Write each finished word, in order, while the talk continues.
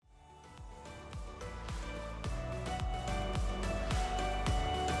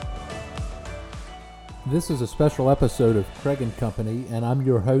This is a special episode of Craig and Company, and I'm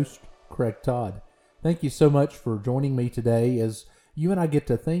your host, Craig Todd. Thank you so much for joining me today as you and I get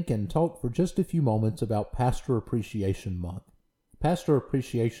to think and talk for just a few moments about Pastor Appreciation Month. Pastor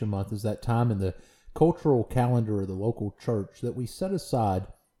Appreciation Month is that time in the cultural calendar of the local church that we set aside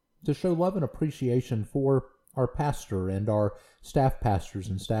to show love and appreciation for our pastor and our staff pastors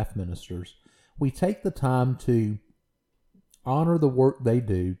and staff ministers. We take the time to honor the work they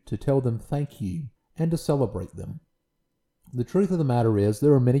do, to tell them thank you, and to celebrate them. The truth of the matter is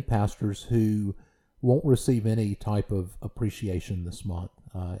there are many pastors who won't receive any type of appreciation this month.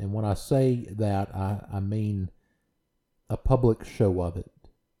 And when I say that, I mean a public show of it.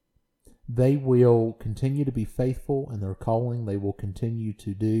 They will continue to be faithful in their calling. They will continue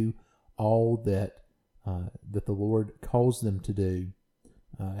to do all that the Lord calls them to do,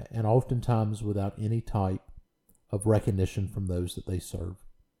 and oftentimes without any type of recognition from those that they serve.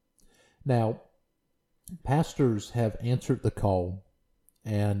 Now, pastors have answered the call,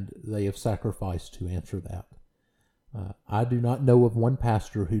 and they have sacrificed to answer that. I do not know of one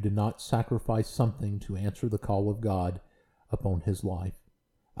pastor who did not sacrifice something to answer the call of God upon his life.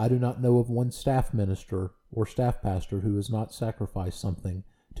 I do not know of one staff minister or staff pastor who has not sacrificed something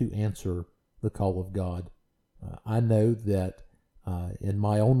to answer the call of God. I know that in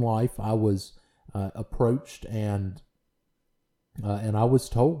my own life I was approached and I was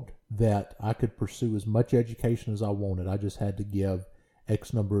told that I could pursue as much education as I wanted. I just had to give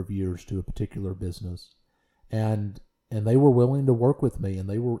X number of years to a particular business. And they were willing to work with me, and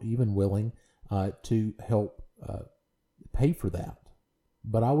they were even willing to help pay for that.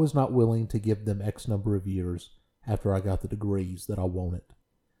 But I was not willing to give them X number of years after I got the degrees that I wanted.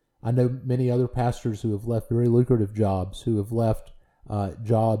 I know many other pastors who have left very lucrative jobs, who have left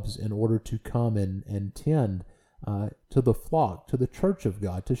jobs in order to come and tend to the flock, to the church of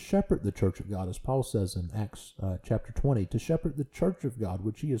God, to shepherd the church of God, as Paul says in Acts chapter 20, to shepherd the church of God,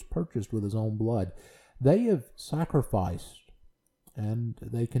 which he has purchased with his own blood. They have sacrificed, and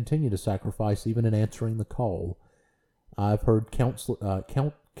they continue to sacrifice even in answering the call. I've heard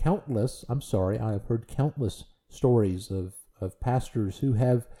countless stories of pastors who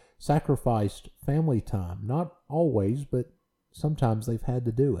have sacrificed family time. Not always, but sometimes they've had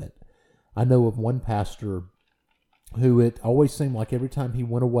to do it. I know of one pastor who it always seemed like every time he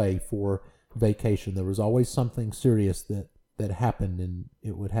went away for vacation, there was always something serious that happened, and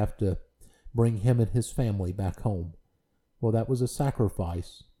it would have to bring him and his family back home. Well, that was a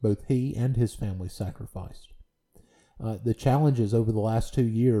sacrifice. Both he and his family sacrificed. The challenges over the last 2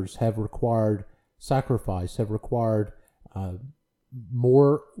 years have required sacrifice, have required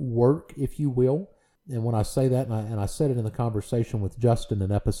more work, if you will. And when I say that, and I said it in the conversation with Justin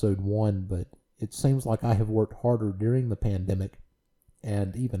in episode 1, but it seems like I have worked harder during the pandemic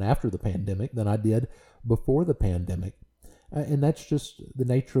and even after the pandemic than I did before the pandemic. And that's just the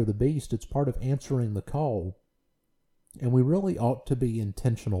nature of the beast. It's part of answering the call. And we really ought to be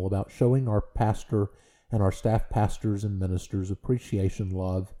intentional about showing our pastor and our staff pastors and ministers appreciation,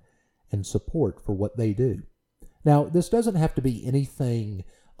 love, and support for what they do. Now, this doesn't have to be anything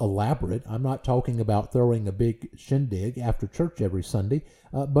elaborate. I'm not talking about throwing a big shindig after church every Sunday,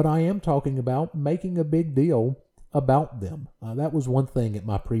 but I am talking about making a big deal about them. That was one thing at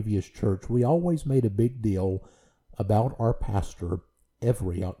my previous church. We always made a big deal about our pastor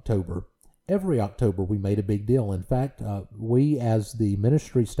every October. Every October we made a big deal. In fact, we as the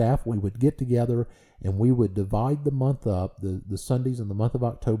ministry staff, we would get together and we would divide the month up, the Sundays in the month of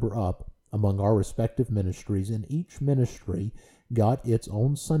October up among our respective ministries, and each ministry got its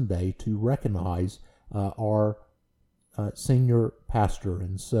own Sunday to recognize our senior pastor.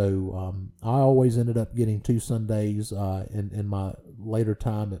 And so I always ended up getting 2 Sundays in my later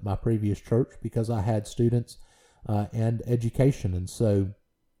time at my previous church because I had students and education. And so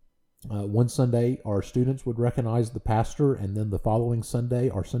one Sunday our students would recognize the pastor, and then the following Sunday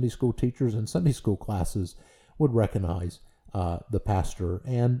our Sunday school teachers and Sunday school classes would recognize the pastor.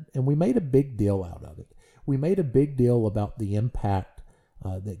 And we made a big deal out of it. We made a big deal about the impact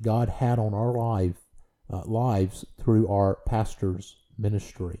that God had on our lives through our pastor's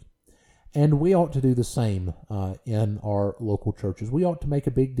ministry. And we ought to do the same in our local churches. We ought to make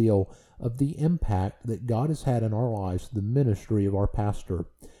a big deal of the impact that God has had in our lives, the ministry of our pastor.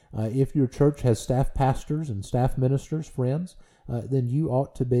 If your church has staff pastors and staff ministers, friends, then you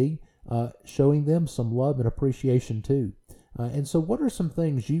ought to be showing them some love and appreciation too. And so what are some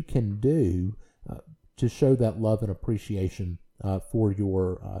things you can do to show that love and appreciation for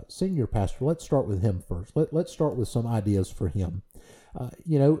your senior pastor? Let's start with him first. Let's start with some ideas for him.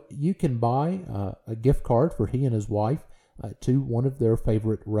 You can buy a gift card for he and his wife to one of their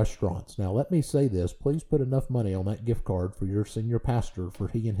favorite restaurants. Now, let me say this. Please put enough money on that gift card for your senior pastor, for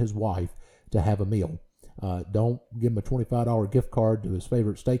he and his wife to have a meal. Don't give him a $25 gift card to his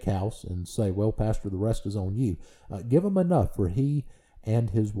favorite steakhouse and say, well, Pastor, the rest is on you. Give him enough for he and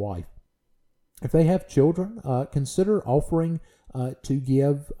his wife. If they have children, consider offering to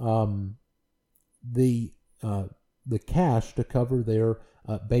give the cash to cover their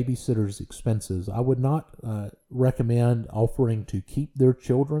babysitter's expenses. I would not recommend offering to keep their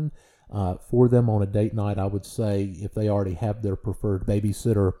children for them on a date night. I would say if they already have their preferred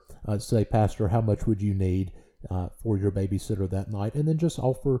babysitter, say, Pastor, how much would you need for your babysitter that night? And then just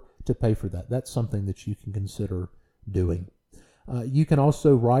offer to pay for that. That's something that you can consider doing. You can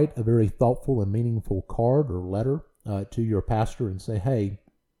also write a very thoughtful and meaningful card or letter to your pastor and say, hey,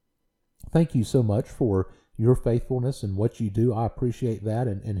 thank you so much for your faithfulness and what you do. I appreciate that.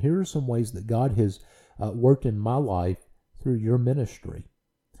 And here are some ways that God has worked in my life through your ministry.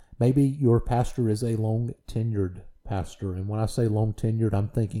 Maybe your pastor is a long-tenured pastor. And when I say long-tenured, I'm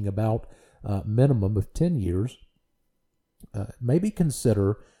thinking about a minimum of 10 years. Maybe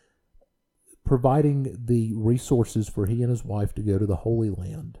consider providing the resources for he and his wife to go to the Holy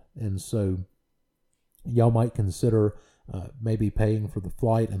Land. And so y'all might consider maybe paying for the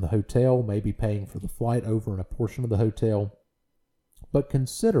flight and the hotel, maybe paying for the flight over and a portion of the hotel. But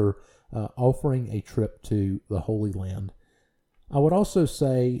consider offering a trip to the Holy Land. I would also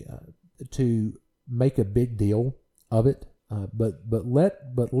say to make a big deal of it, but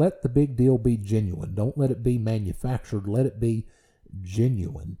let the big deal be genuine. Don't let it be manufactured. Let it be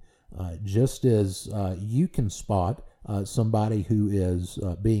genuine. Just as you can spot somebody who is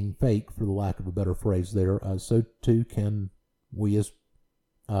being fake, for the lack of a better phrase there, so too can we as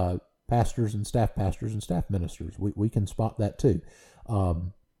pastors and staff ministers. We can spot that too.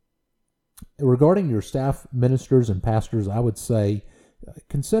 Regarding your staff ministers and pastors, I would say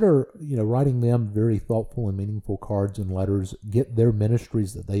consider writing them very thoughtful and meaningful cards and letters. Get their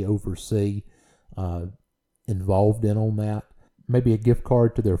ministries that they oversee involved in on that. Maybe a gift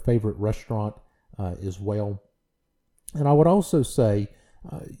card to their favorite restaurant as well. And I would also say,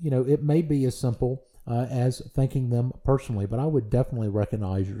 it may be as simple as thanking them personally, but I would definitely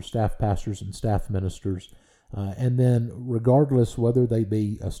recognize your staff pastors and staff ministers. And then regardless whether they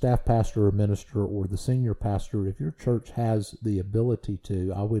be a staff pastor or minister or the senior pastor, if your church has the ability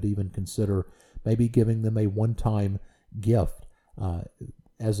to, I would even consider maybe giving them a one-time gift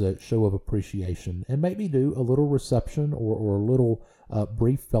as a show of appreciation, and maybe do a little reception or a little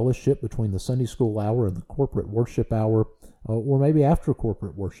brief fellowship between the Sunday school hour and the corporate worship hour, or maybe after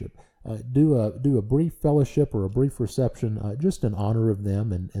corporate worship. Do a brief fellowship or a brief reception just in honor of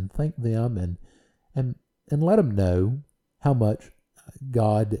them and thank them and let them know how much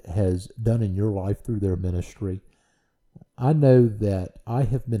God has done in your life through their ministry. I know that I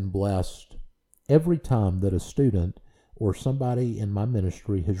have been blessed every time that a student or somebody in my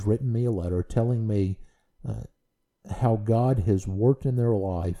ministry has written me a letter telling me how God has worked in their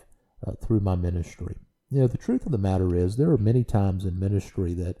life through my ministry. The truth of the matter is there are many times in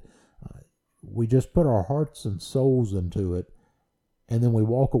ministry that we just put our hearts and souls into it, and then we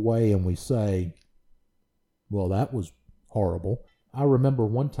walk away and we say, well, that was horrible. I remember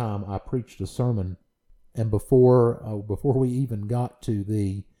one time I preached a sermon, and before we even got to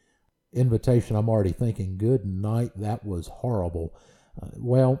the invitation, I'm already thinking, good night, that was horrible.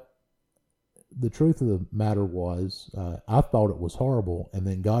 Well, the truth of the matter was, I thought it was horrible, and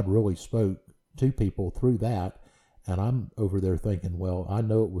then God really spoke to people through that, and I'm over there thinking, well, I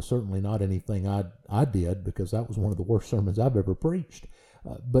know it was certainly not anything I did, because that was one of the worst sermons I've ever preached.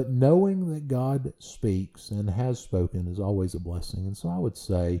 But knowing that God speaks and has spoken is always a blessing, and so I would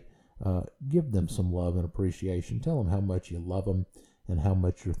say, give them some love and appreciation. Tell them how much you love them and how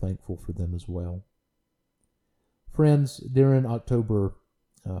much you're thankful for them as well. Friends, during October,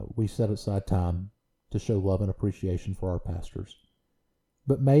 we set aside time to show love and appreciation for our pastors.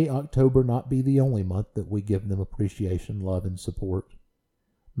 But may October not be the only month that we give them appreciation, love, and support.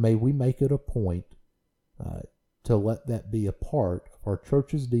 May we make it a point to let that be a part of our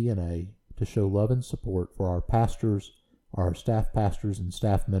church's DNA, to show love and support for our pastors, our staff pastors and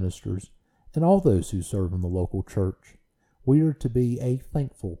staff ministers, and all those who serve in the local church. We are to be a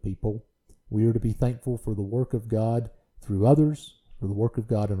thankful people. We are to be thankful for the work of God through others, for the work of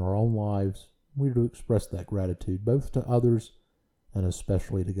God in our own lives. We are to express that gratitude both to others and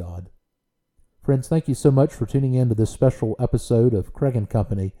especially to God. Friends, thank you so much for tuning in to this special episode of Craig &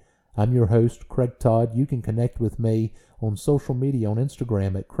 Company. I'm your host, Craig Todd. You can connect with me on social media, on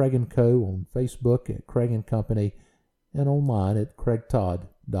Instagram at Craig & Co., on Facebook at Craig & Company, and online at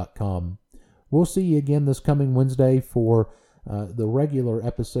craigtodd.com. we'll see you again this coming Wednesday for the regular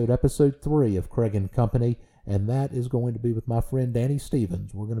episode 3 of Craig and Company, and that is going to be with my friend Danny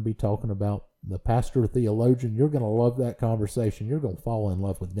Stevens. We're going to be talking about the pastor theologian. You're going to love that conversation. You're going to fall in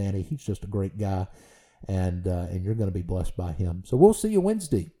love with Danny. He's just a great guy, and you're going to be blessed by him. So we'll see you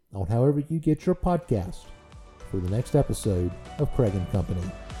Wednesday on however you get your podcast for the next episode of Craig and Company.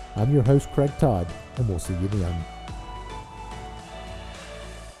 I'm your host, Craig Todd, and we'll see you then.